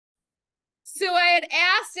So I had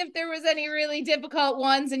asked if there was any really difficult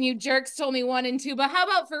ones, and you jerks told me 1 and 2, but how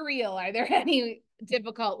about for real? Are there any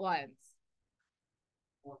difficult ones?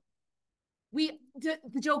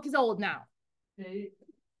 The joke is old now. Hey,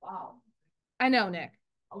 wow. I know, Nick.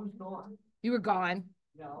 I was gone. You were gone.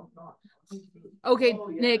 Yeah, I was gone. Okay, oh,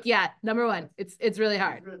 yeah. Nick, yeah, number 1. It's really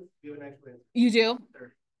hard. You do?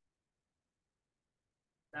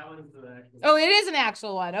 That one's the actual. Oh, it is an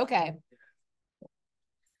actual one. Okay.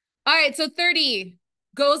 All right, so 30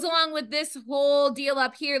 goes along with this whole deal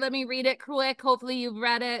up here. Let me read it quick. Hopefully you've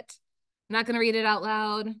read it. I'm not going to read it out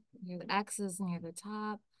loud. Here the X is near the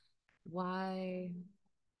top. Y.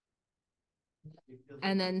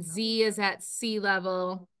 And then Z is at sea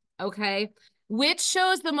level. Okay. Which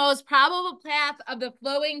shows the most probable path of the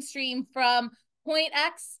flowing stream from point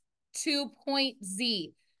X to point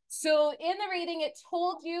Z. So in the reading, it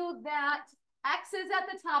told you that X is at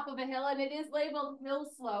the top of a hill and it is labeled hill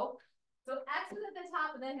slope. So X is at the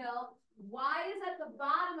top of the hill, Y is at the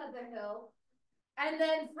bottom of the hill. And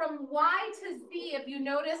then from Y to Z, if you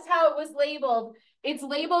notice how it was labeled, it's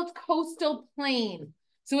labeled coastal plain.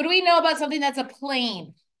 So what do we know about something that's a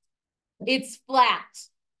plain? It's flat.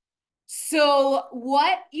 So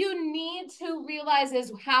what you need to realize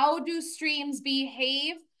is, how do streams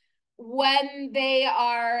behave when they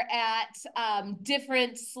are at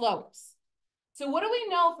different slopes? So what do we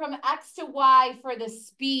know from X to Y for the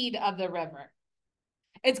speed of the river?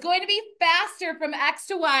 It's going to be faster from X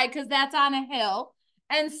to Y because that's on a hill,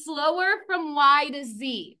 and slower from Y to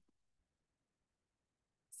Z.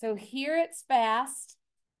 So here it's fast,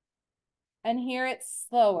 and here it's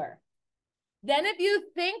slower. Then if you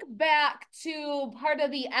think back to part of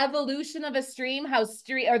the evolution of a stream,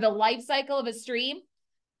 or the life cycle of a stream,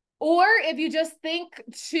 or if you just think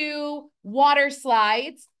to water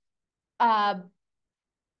slides,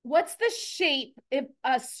 what's the shape if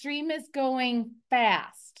a stream is going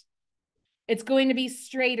fast? It's going to be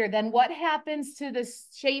straighter. Then what happens to the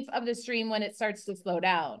shape of the stream when it starts to slow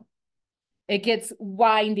down? It gets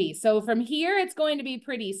windy. So from here, it's going to be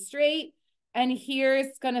pretty straight. And here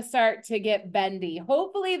it's going to start to get bendy.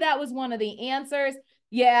 Hopefully that was one of the answers.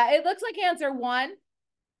 Yeah, it looks like answer 1.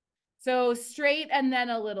 So straight and then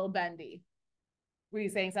a little bendy. Were you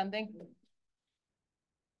saying something?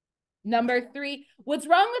 Number 3. What's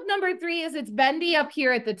wrong with number 3 is it's bendy up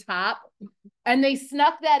here at the top. And they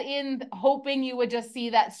snuck that in hoping you would just see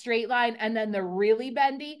that straight line and then the really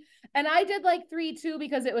bendy. And I did like 3 too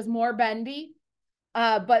because it was more bendy.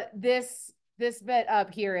 But this bit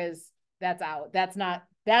up here that's out.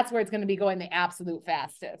 That's where it's going to be going the absolute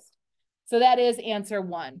fastest. So that is answer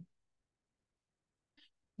 1.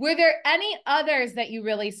 Were there any others that you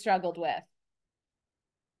really struggled with?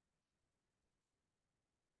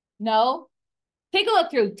 No? Take a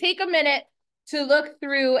look through. Take a minute to look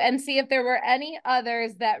through and see if there were any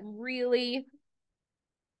others that really...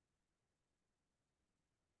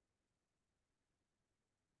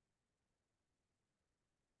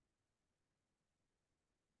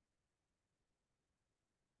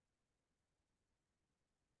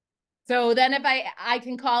 So then if I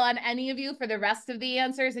can call on any of you for the rest of the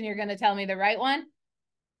answers and you're going to tell me the right one.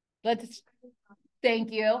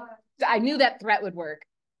 Thank you. I knew that threat would work.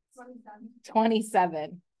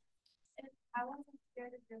 27. I wasn't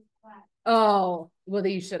scared of your class. Oh, well,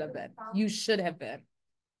 you should have been. You should have been.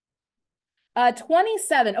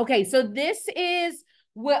 27. Okay, so this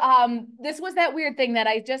was that weird thing that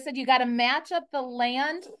I just said. You got to match up the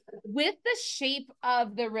land with the shape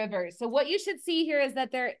of the river. So what you should see here is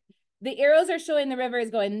that the arrows are showing the river is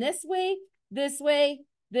going this way, this way,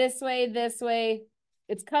 this way, this way.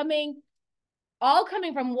 It's all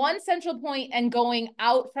coming from one central point and going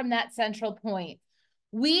out from that central point.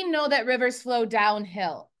 We know that rivers flow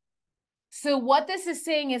downhill. So what this is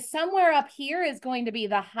saying is somewhere up here is going to be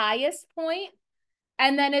the highest point,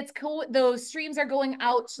 and then those streams are going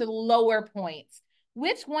out to lower points.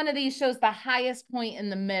 Which one of these shows the highest point in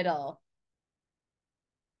the middle?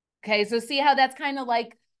 Okay, so see how that's kind of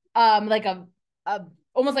like almost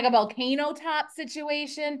like a volcano top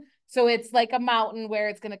situation. So it's like a mountain where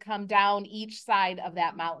it's going to come down each side of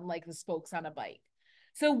that mountain like the spokes on a bike.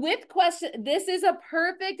 So this is a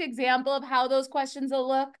perfect example of how those questions will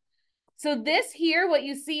look. So this here, what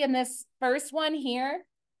you see in this first one here,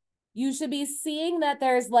 you should be seeing that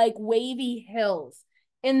there's like wavy hills.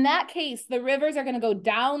 In that case, the rivers are going to go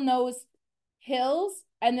down those hills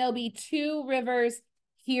and there'll be 2 rivers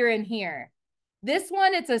here and here. This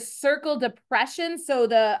one, it's a circle depression. So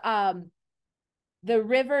the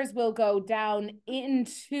rivers will go down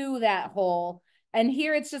into that hole. And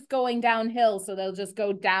here it's just going downhill. So they'll just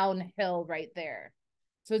go downhill right there.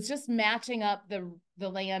 So it's just matching up the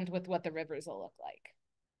land with what the rivers will look like.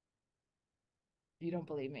 You don't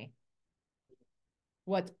believe me.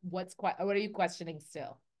 What are you questioning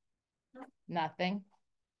still? Nothing.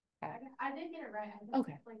 Okay. I did get it right.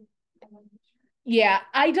 Okay. Yeah,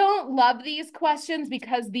 I don't love these questions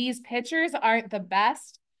because these pictures aren't the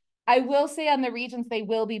best. I will say on the regions, they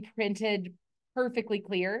will be printed perfectly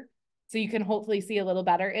clear. So you can hopefully see a little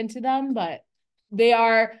better into them, but they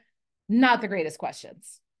are not the greatest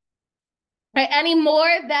questions. Right, any more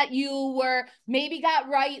that you were maybe got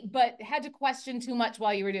right, but had to question too much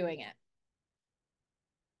while you were doing it?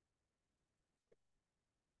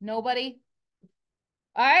 Nobody?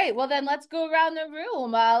 All right, well then let's go around the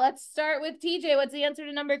room. Let's start with TJ. What's the answer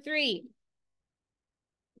to number 3?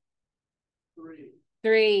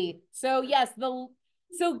 3. So yes,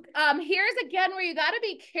 here's again where you got to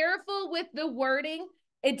be careful with the wording.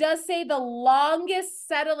 It does say the longest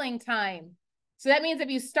settling time. So that means if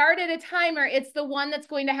you started a timer, it's the one that's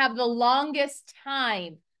going to have the longest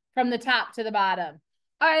time from the top to the bottom.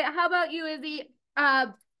 All right, how about you, Izzy?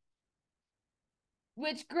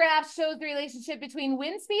 Which graph shows the relationship between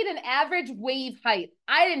wind speed and average wave height?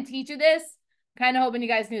 I didn't teach you this. Kind of hoping you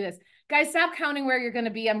guys knew this. Guys, stop counting where you're going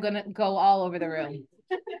to be. I'm going to go all over the room.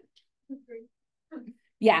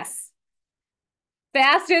 Yes.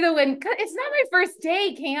 Faster the wind. It's not my first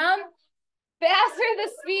day, Cam. Faster the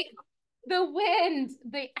speed, the wind,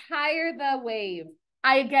 the higher the wave.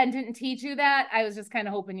 I, again, didn't teach you that. I was just kind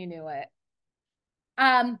of hoping you knew it.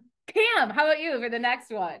 Cam, how about you for the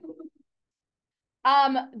next one?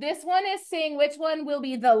 This one is saying which one will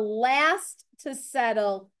be the last to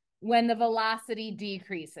settle when the velocity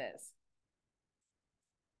decreases.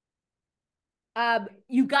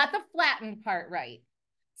 You got the flattened part right.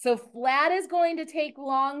 So flat is going to take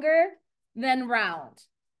longer than round.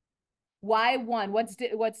 Why 1? What's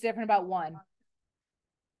different about 1?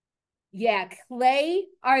 Yeah, clay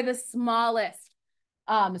are the smallest.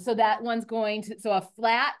 So that one's going to, so a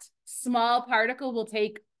flat, small particle will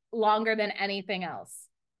take longer than anything else.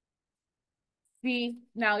 See,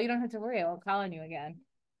 now you don't have to worry about calling you again.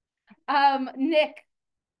 Nick,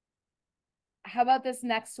 how about this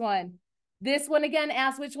next one? This one again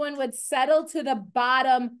asks which one would settle to the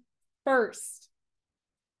bottom first.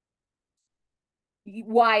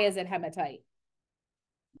 Why is it hematite?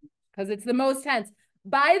 Because it's the most tense.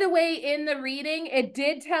 By the way, in the reading, it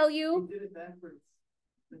did tell you. You did it backwards.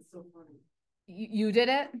 That's so funny. You did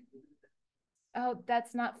it? Oh,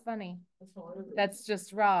 that's not funny. That's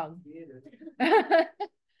just wrong.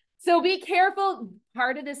 So be careful.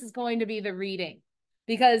 Part of this is going to be the reading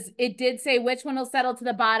because it did say which one will settle to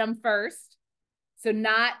the bottom first. So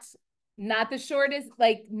not the shortest,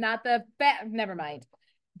 like not the never mind.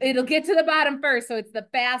 It'll get to the bottom first. So it's the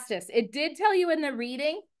fastest. It did tell you in the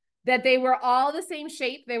reading that they were all the same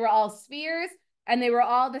shape. They were all spheres and they were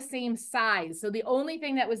all the same size. So the only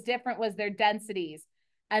thing that was different was their densities.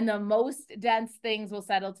 And the most dense things will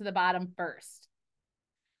settle to the bottom first.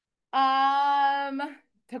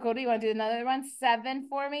 Dakota, you want to do another one? 7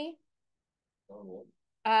 for me?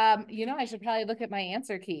 I should probably look at my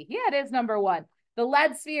answer key. Yeah, it is number 1. The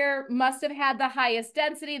lead sphere must have had the highest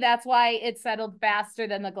density. That's why it settled faster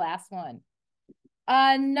than the glass one.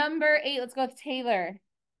 Number 8, let's go with Taylor.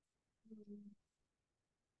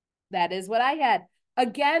 That is what I had.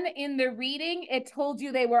 Again, in the reading, it told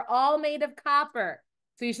you they were all made of copper.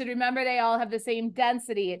 So you should remember they all have the same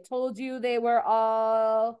density. It told you they were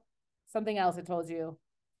all something else it told you.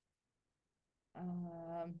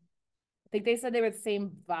 I think they said they were the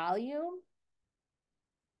same volume.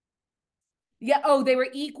 Yeah, oh, they were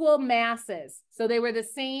equal masses. So they were the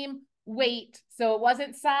same weight. So it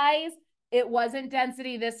wasn't size, it wasn't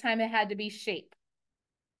density. This time it had to be shape.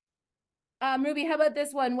 Ruby, how about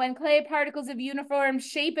this one? When clay particles of uniform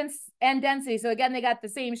shape and density. So again, they got the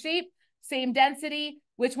same shape, same density.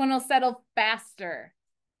 Which one will settle faster?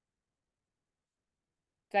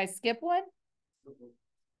 Did I skip one?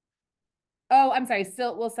 Oh, I'm sorry.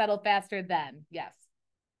 Silt will settle faster than. Yes.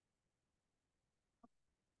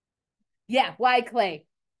 Yeah. Why clay?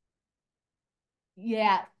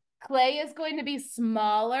 Yeah. Clay is going to be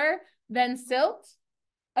smaller than silt.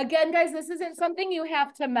 Again, guys, this isn't something you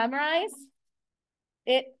have to memorize.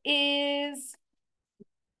 It is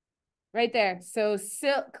right there. So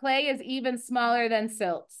clay is even smaller than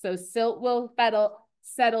silt. So silt will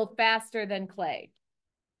settle faster than clay.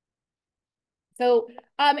 So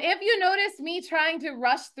if you notice me trying to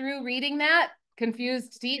rush through reading that,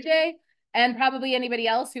 confused TJ and probably anybody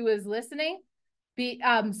else who is listening.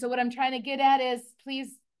 So what I'm trying to get at is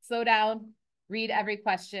please slow down, read every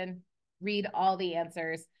question, read all the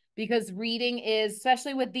answers. because reading is,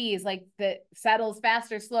 especially with these, like the settles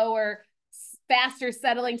faster, slower, faster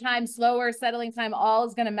settling time, slower settling time, all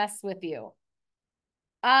is going to mess with you.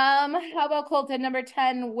 How about Colton, number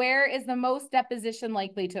 10, where is the most deposition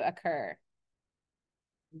likely to occur?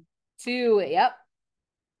 2, yep.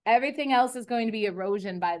 Everything else is going to be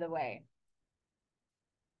erosion, by the way.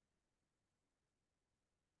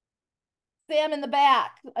 Sam in the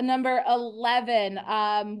back, number 11.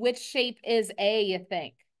 Which shape is A, you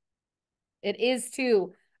think? It is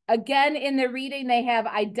 2. Again, in the reading, they have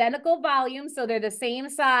identical volume, so they're the same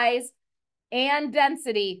size and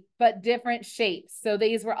density, but different shapes. So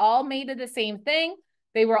these were all made of the same thing.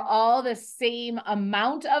 They were all the same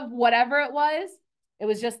amount of whatever it was. It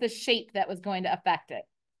was just the shape that was going to affect it.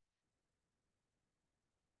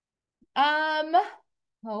 Oh,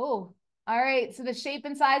 all right. So the shape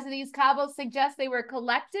and size of these cobbles suggest they were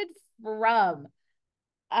collected from.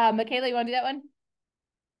 Michaela, you want to do that one?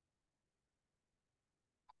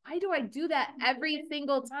 Why do I do that every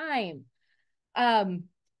single time? I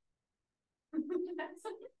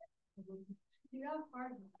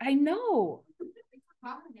know.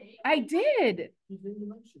 I did.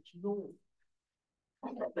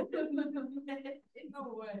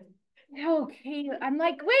 Okay, I'm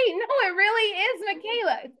like, wait, no, it really is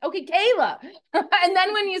Michaela. Okay, Kayla. And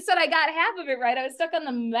then when you said I got half of it right, I was stuck on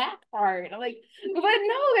the Mac part. I'm like, but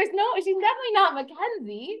no, there's no, she's definitely not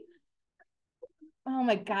Mackenzie. Oh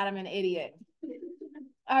my God, I'm an idiot.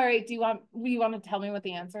 All right, do you want to tell me what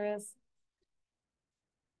the answer is?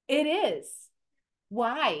 It is.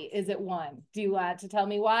 Why is it 1? Do you want to tell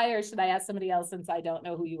me why, or should I ask somebody else since I don't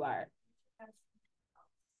know who you are?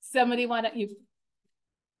 Somebody want to, you.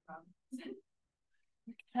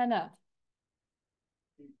 Kenna.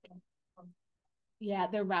 Yeah,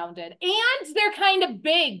 they're rounded. And they're kind of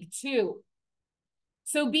big too.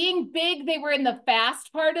 So being big, they were in the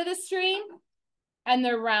fast part of the stream and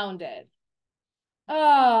they're rounded.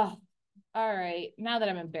 Oh, all right. Now that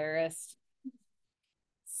I'm embarrassed.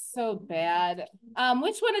 So bad.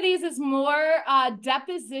 Which one of these is more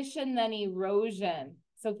deposition than erosion?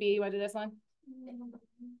 Sophia, you want to do this one?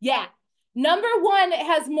 Yeah. Number 1, it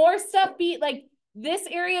has more stuff like this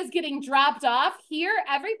area is getting dropped off. Here,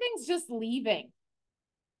 everything's just leaving.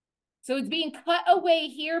 So it's being cut away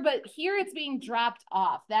here, but here it's being dropped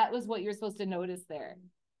off. That was what you're supposed to notice there.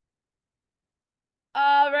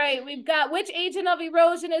 All right, we've got which agent of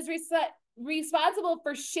erosion is responsible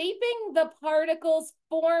for shaping the particles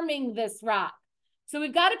forming this rock? So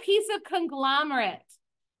we've got a piece of conglomerate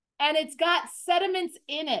and it's got sediments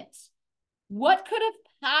in it. What could have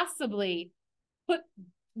possibly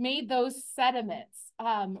made those sediments?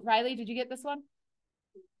 Riley, did you get this one?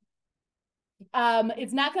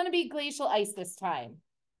 It's not going to be glacial ice this time.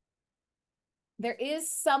 There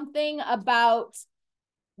is something about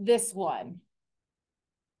this one.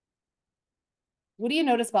 What do you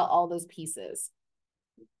notice about all those pieces?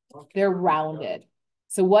 They're rounded.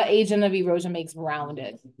 So what agent of erosion makes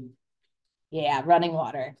rounded? Yeah, running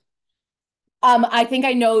water. I think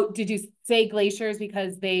I know, did you say glaciers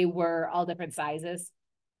because they were all different sizes?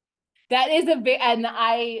 That is and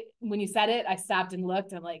when you said it, I stopped and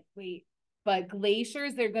looked. I'm like, wait, but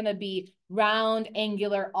glaciers, they're going to be round,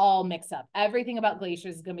 angular, all mixed up. Everything about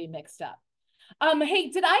glaciers is going to be mixed up. Hey,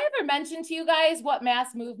 did I ever mention to you guys what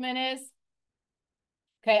mass movement is?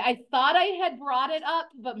 Okay, I thought I had brought it up,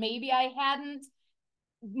 but maybe I hadn't.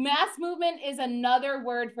 Mass movement is another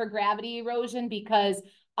word for gravity erosion because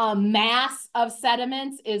a mass of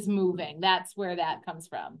sediments is moving. That's where that comes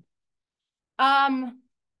from.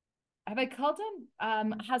 Have I called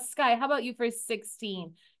them? Sky, how about you for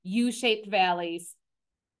 16? U-shaped valleys.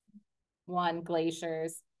 1,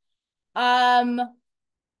 glaciers. Oh,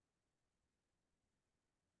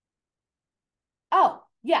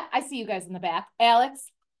 yeah, I see you guys in the back.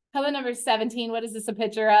 Alex, how about number 17? What is this a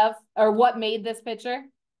picture of? Or what made this picture?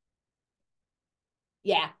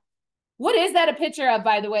 Yeah. What is that a picture of,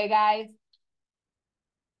 by the way, guys?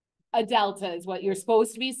 A delta is what you're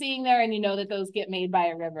supposed to be seeing there, and you know that those get made by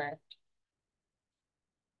a river.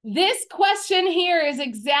 This question here is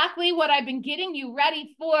exactly what I've been getting you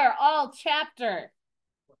ready for all chapter.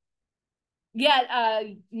 Yeah,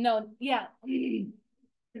 no, yeah.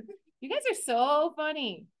 You guys are so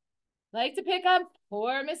funny. Like to pick up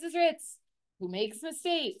poor Mrs. Ritz, who makes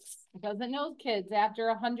mistakes, doesn't know kids after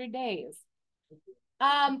 100 days.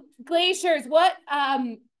 Glaciers, what,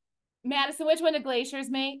 Madison, which one do glaciers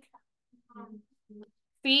make?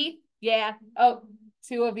 C? Yeah. Oh,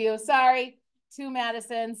 2 of you. Sorry. 2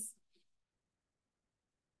 Madisons.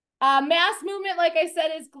 Mass movement, like I said,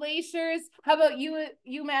 is glaciers. How about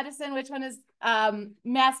you, Madison? Which one is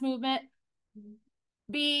mass movement?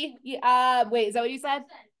 B. Wait, is that what you said?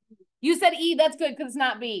 You said E. That's good because it's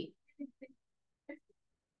not B.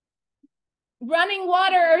 Running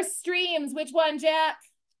water or streams. Which one, Jack?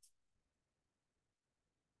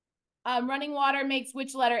 Running water makes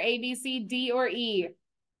which letter? A, B, C, D, or E?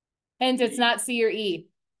 Hint, it's not C or E.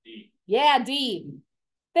 D. Yeah, D.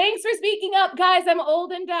 Thanks for speaking up, guys. I'm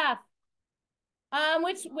old and deaf.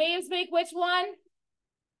 Which waves make which one?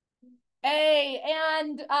 A.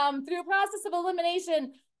 And through a process of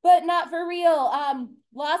elimination, but not for real.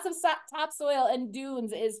 Loss of topsoil and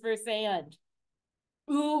dunes is for sand.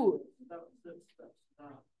 Ooh.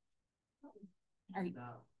 Are you,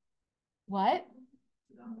 what?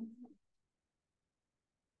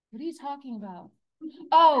 What are you talking about?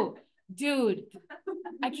 Oh, dude,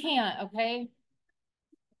 I can't, okay?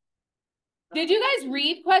 Did you guys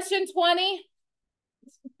read question 20?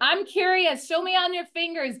 I'm curious. Show me on your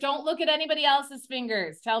fingers. Don't look at anybody else's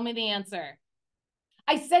fingers. Tell me the answer.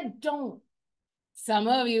 I said don't. Some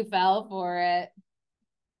of you fell for it.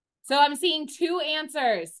 So I'm seeing two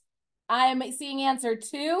answers. I'm seeing answer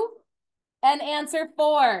 2 and answer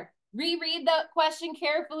 4. Reread the question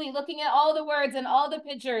carefully, looking at all the words and all the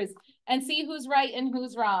pictures, and see who's right and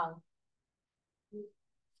who's wrong.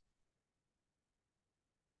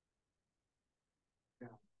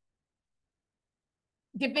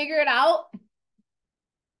 You figure it out?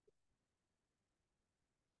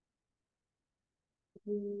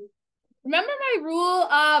 Remember my rule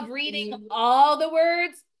of reading all the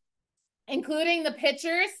words, including the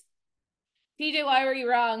pictures? TJ, why were you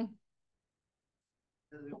wrong?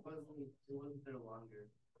 Because it wasn't there longer.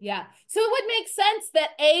 Yeah. So it would make sense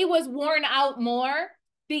that A was worn out more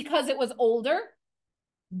because it was older.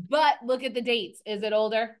 But look at the dates. Is it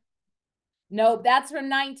older? Nope, that's from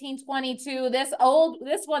 1922. This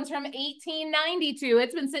one's from 1892.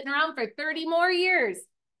 It's been sitting around for 30 more years.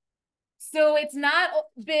 So it's not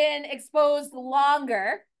been exposed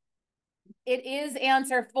longer. It is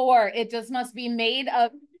answer 4. It just must be made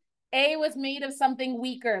of, A was made of something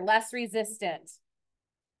weaker, less resistant.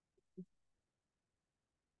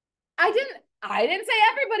 I didn't say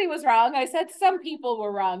everybody was wrong. I said some people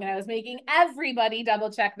were wrong, and I was making everybody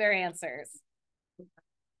double check their answers.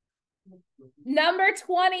 Number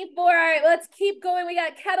 24. All right, let's keep going. We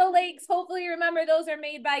got Kettle Lakes. Hopefully you remember those are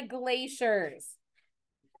made by glaciers.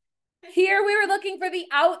 Here we were looking for the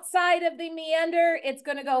outside of the meander. It's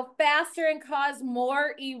going to go faster and cause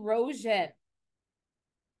more erosion.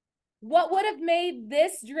 What would have made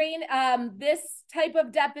this drain, this type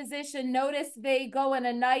of deposition? Notice they go in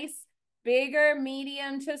a nice bigger,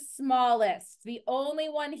 medium to smallest. The only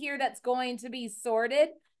one here that's going to be sorted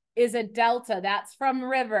is a delta. That's from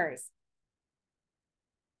rivers.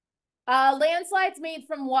 Landslides made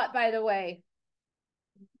from what, by the way?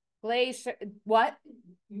 Glacier, what?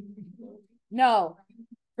 No,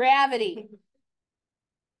 gravity.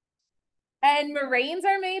 And moraines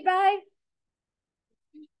are made by?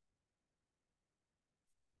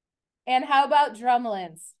 And how about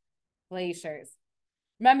drumlins? Glaciers.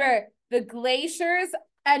 Remember, the glaciers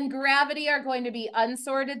and gravity are going to be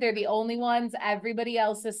unsorted. They're the only ones. Everybody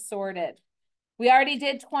else is sorted. We already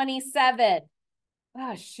did 27.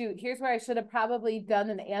 Oh, shoot. Here's where I should have probably done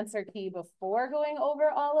an answer key before going over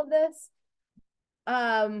all of this.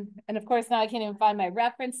 And of course, now I can't even find my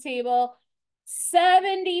reference table.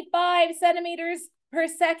 75 centimeters per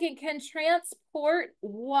second can transport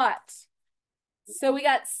what? So we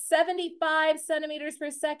got 75 centimeters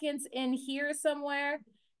per second in here somewhere.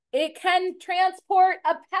 It can transport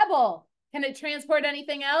a pebble. Can it transport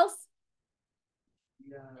anything else?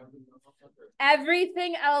 Yeah.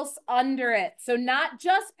 Everything else under it. So not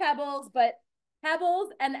just pebbles, but pebbles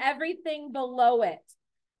and everything below it.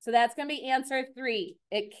 So that's going to be answer 3.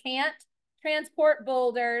 It can't transport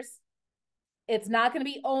boulders. It's not going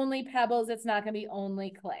to be only pebbles. It's not going to be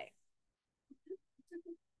only clay.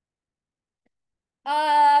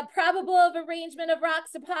 Probable of arrangement of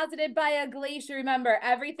rocks deposited by a glacier. Remember,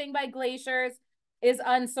 everything by glaciers is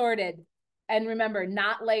unsorted. And remember,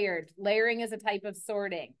 not layered. Layering is a type of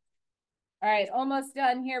sorting. All right, almost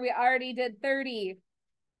done here. We already did 30.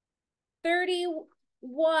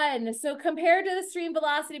 31. So compared to the stream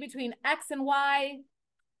velocity between X and Y,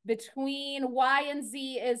 between Y and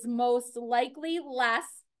Z is most likely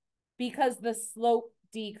less because the slope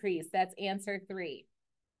decreased. That's answer 3.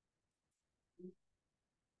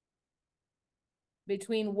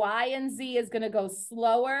 Between Y and Z is going to go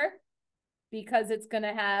slower because it's going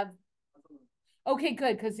to have, okay,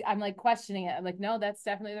 good, because I'm like questioning it. I'm like, no, that's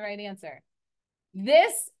definitely the right answer.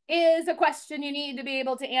 This is a question you need to be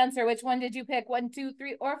able to answer. Which one did you pick? 1, 2,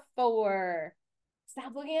 3, or 4?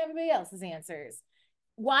 Stop looking at everybody else's answers.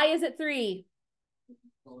 Why is it 3?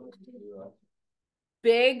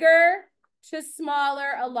 Bigger to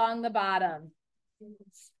smaller along the bottom.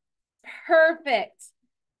 Perfect.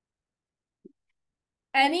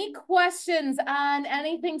 Any questions on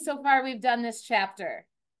anything so far we've done this chapter?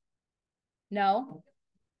 No?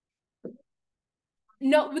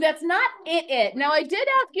 No, that's not it. Now, I did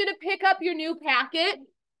ask you to pick up your new packet.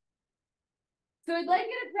 So I'd like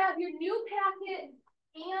you to grab your new packet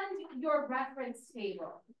and your reference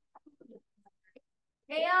table.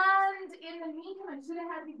 And in the meantime, I should have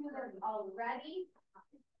had you do this already.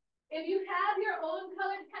 If you have your own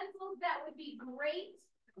colored pencils, that would be great.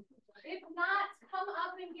 If not, come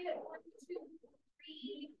up and get 1, 2,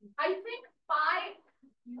 3, I think five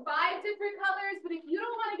different colors, but if you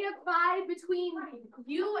don't want to get 5 between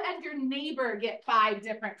you and your neighbor, get 5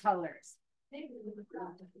 different colors.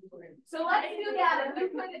 So let's do that.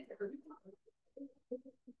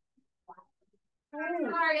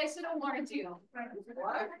 Sorry, I should have warned you.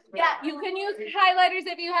 Yeah, you can use highlighters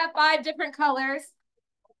if you have 5 different colors.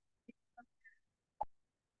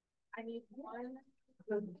 I need 1.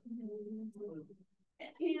 Pam,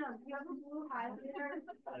 do you have a blue highlighter?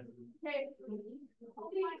 Okay.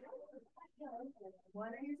 What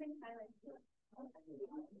are you using highlighters?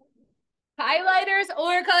 Highlighters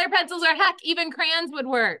or color pencils, or heck, even crayons would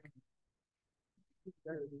work.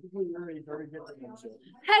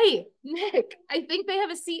 Hey, Nick, I think they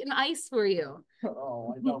have a seat and ice for you.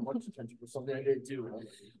 Oh, I got much attention for something I didn't do.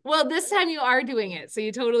 Well, this time you are doing it, so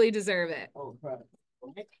you totally deserve it. Oh, crap.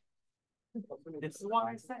 This is what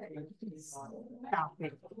I say.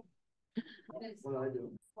 What do I do?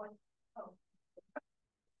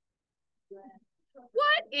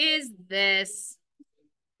 What is this?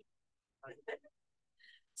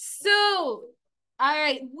 So, all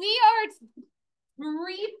right, we are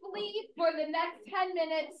briefly for the next 10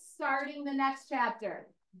 minutes starting the next chapter.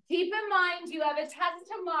 Keep in mind you have a test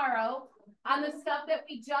tomorrow on the stuff that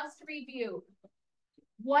we just reviewed.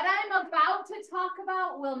 What I'm about to talk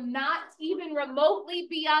about will not even remotely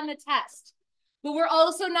be on the test, but we're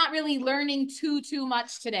also not really learning too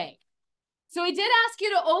much today. So I did ask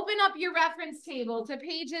you to open up your reference table to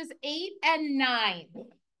pages 8 and 9.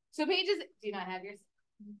 So pages, do you not have yours?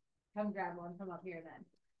 Come grab one from up here then.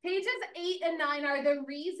 Pages 8 and 9 are the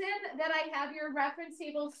reason that I have your reference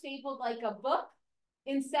table stapled like a book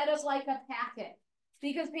instead of like a packet,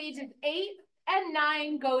 because pages 8 and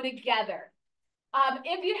 9 go together.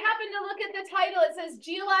 If you happen to look at the title, it says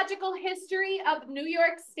Geological History of New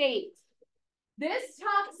York State. This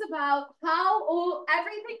talks about how old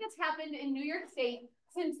everything that's happened in New York State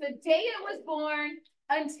since the day it was born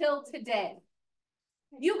until today.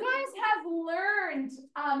 You guys have learned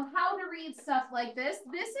how to read stuff like this.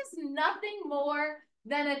 This is nothing more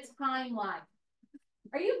than a timeline.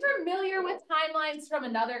 Are you familiar with timelines from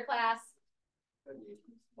another class?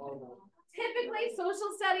 Typically,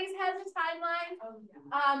 social studies has a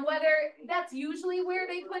timeline, whether that's usually where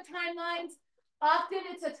they put timelines. Often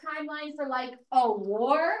it's a timeline for like a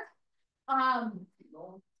war.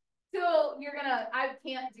 So you're gonna, I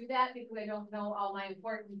can't do that because I don't know all my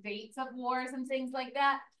important dates of wars and things like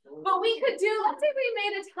that. But we could do, let's say we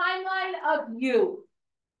made a timeline of you.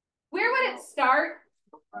 Where would it start?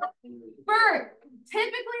 Birth.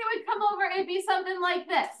 Typically it would come over, it'd be something like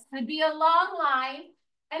this. It'd be a long line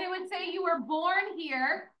and it would say you were born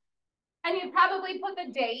here and you'd probably put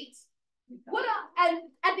the date. And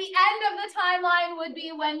at the end of the timeline would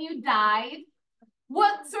be when you died.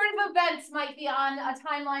 What sort of events might be on a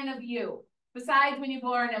timeline of you besides when you're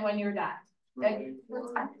born and when you're died? Like,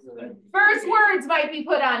 first words might be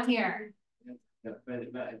put on here.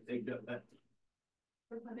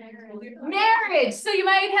 Marriage. So you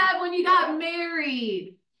might have when you got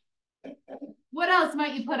married. What else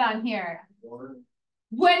might you put on here?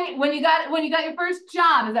 When you got your first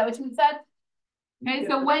job. Is that what you said? Okay,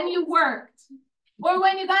 so when you worked or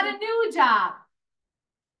when you got a new job.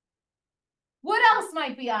 What else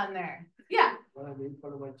might be on there? Yeah. When I made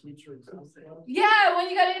fun of my teacher. Yeah, when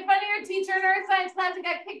you got in front of your teacher in earth science class and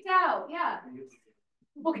got kicked out. Yeah.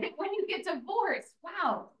 Okay, when you get divorced.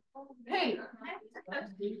 Wow. Hey.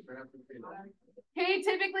 Hey,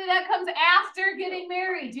 typically that comes after getting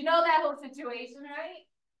married. You know that whole situation, right?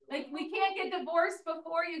 Like we can't get divorced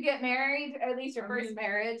before you get married, or at least your first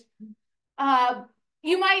marriage.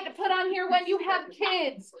 You might put on here when you have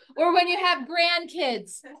kids or when you have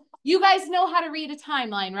grandkids. You guys know how to read a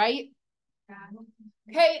timeline, right?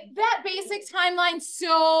 Okay, that basic timeline's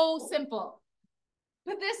so simple.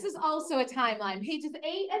 But this is also a timeline. Pages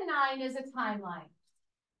 8 and 9 is a timeline.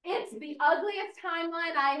 It's the ugliest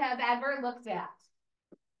timeline I have ever looked at.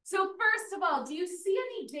 So first of all, do you see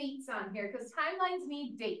any dates on here? Because timelines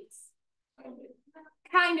need dates.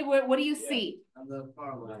 Kind of, what do you see? On the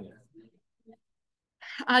far left.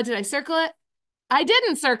 Did I circle it? I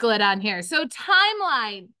didn't circle it on here. So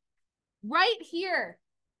timeline right here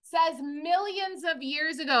says millions of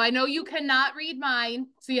years ago. I know you cannot read mine,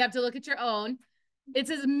 so you have to look at your own. It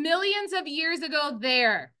says millions of years ago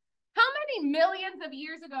there. How many millions of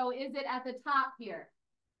years ago is it at the top here?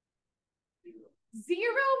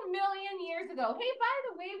 0 million years ago. Hey, by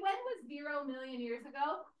the way, when was 0 million years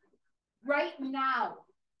ago? Right now.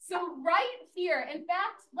 So right here, in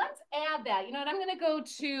fact, let's add that. You know what? I'm going to go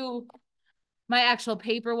to my actual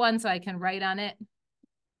paper one so I can write on it.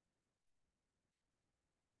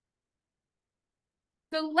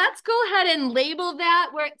 So let's go ahead and label that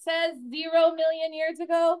where it says 0 million years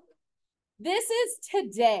ago. This is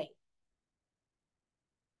today.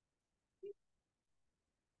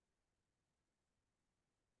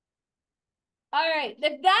 All right,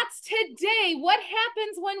 if that's today, what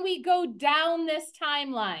happens when we go down this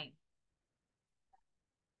timeline?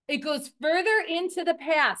 It goes further into the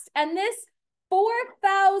past. And this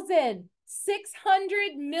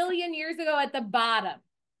 4,600 million years ago at the bottom,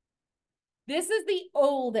 this is the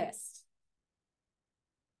oldest.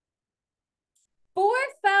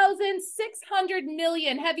 4,600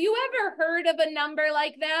 million. Have you ever heard of a number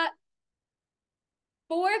like that?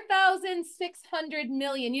 4,600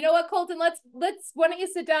 million. You know what, Colton? Let's why don't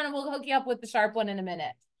you sit down and we'll hook you up with the sharp one in a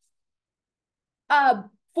minute.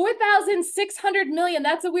 4,600 million.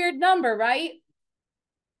 That's a weird number, right?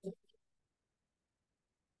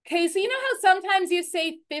 Okay, so you know how sometimes you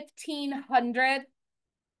say 1,500?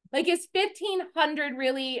 Like, is 1,500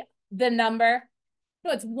 really the number?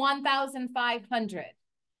 No, it's 1,500.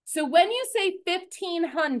 So when you say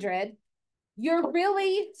 1,500, you're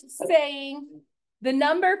really saying the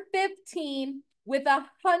number 15 with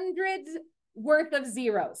 100 worth of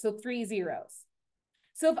zeros, so 3 zeros.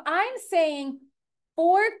 So if I'm saying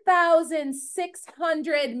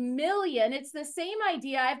 4,600 million, it's the same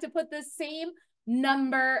idea. I have to put the same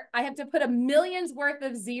number. I have to put a million's worth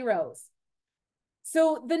of zeros.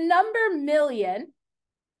 So the number million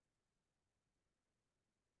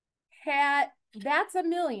that's a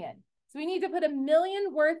million. So we need to put a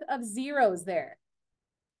million worth of zeros there.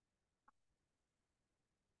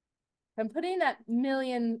 I'm putting that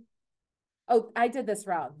million. Oh, I did this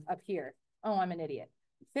wrong up here. Oh, I'm an idiot.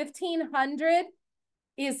 1,500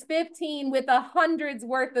 is 15 with 100's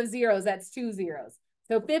worth of zeros. That's 2 zeros.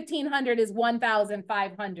 So 1,500 is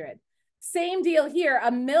 1,500. Same deal here.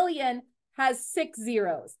 A million has 6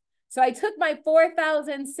 zeros. So I took my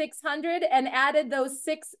 4,600 and added those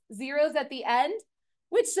 6 zeros at the end,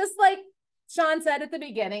 which, just like Sean said at the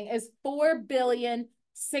beginning, is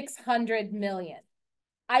 4,600,000,000.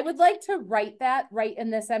 I would like to write that right in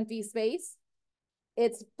this empty space.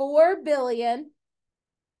 It's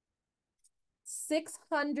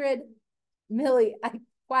 4,600,000,000.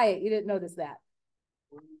 Quiet, you didn't notice that.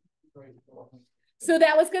 So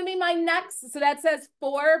that was going to be my next. So that says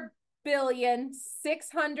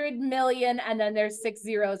 4,600,000,000, and then there's 6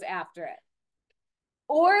 zeros after it.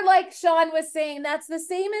 Or like Sean was saying, that's the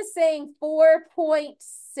same as saying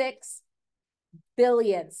 4.6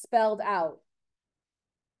 billion spelled out.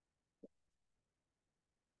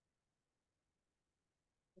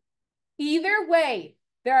 Either way,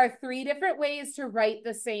 there are 3 different ways to write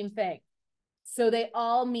the same thing. So they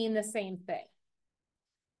all mean the same thing.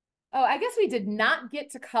 Oh, I guess we did not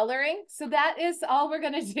get to coloring. So that is all we're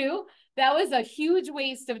going to do. That was a huge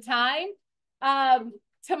waste of time.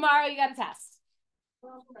 Tomorrow you got a test.